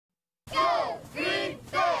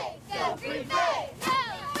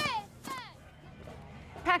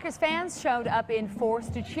Packers fans showed up in force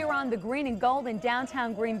to cheer on the green and gold in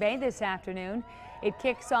downtown Green Bay this afternoon. It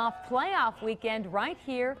kicks off playoff weekend right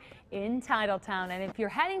here in Titletown. And if you're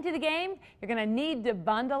heading to the game, you're going to need to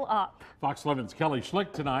bundle up. Fox 11's Kelly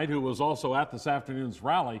Schlick tonight, who was also at this afternoon's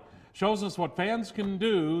rally, shows us what fans can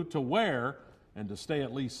do to wear and to stay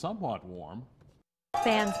at least somewhat warm.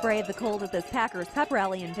 Fans braved the cold at this Packers pep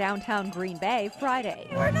rally in downtown Green Bay Friday.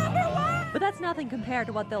 We're number one! But that's nothing compared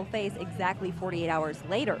to what they'll face exactly 48 hours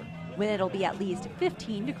later, when it'll be at least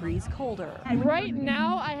 15 degrees colder. Right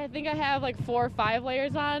now, I think I have like 4 or 5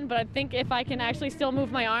 layers on, but I think if I can actually still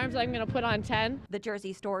move my arms, I'm going to put on 10. The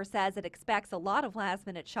Jersey store says it expects a lot of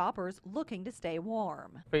last-minute shoppers looking to stay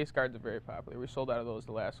warm. Face guards are very popular. We sold out of those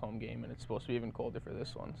the last home game, and it's supposed to be even colder for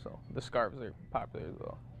this one, so the scarves are popular as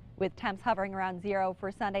well. With temps hovering around 0 for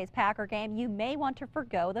Sunday's Packer game, you may want to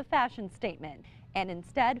forgo the fashion statement and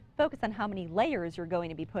instead focus on how many layers you're going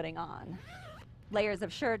to be putting on. Layers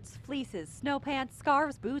of shirts, fleeces, snow pants,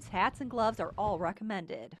 scarves, boots, hats, and gloves are all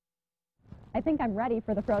recommended. I think I'm ready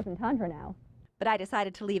for the frozen tundra now. But I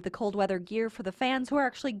decided to leave the cold weather gear for the fans who are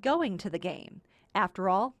actually going to the game. After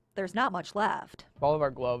all, there's not much left. All of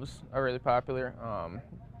our gloves are really popular.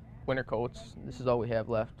 Winter coats, this is all we have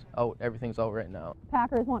left. Oh, everything's out right now.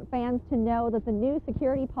 Packers want fans to know that the new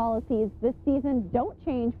security policies this season don't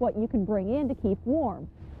change what you can bring in to keep warm,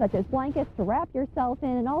 such as blankets to wrap yourself in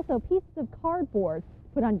and also pieces of cardboard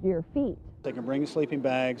put under your feet. They can bring sleeping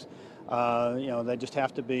bags. They just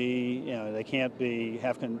have to be, they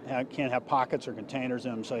can't have pockets or containers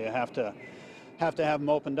in them, so you have to have them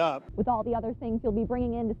opened up. With all the other things you'll be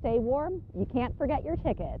bringing in to stay warm, you can't forget your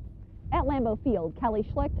tickets. At Lambeau Field, Kelly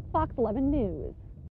Schlick, Fox 11 News.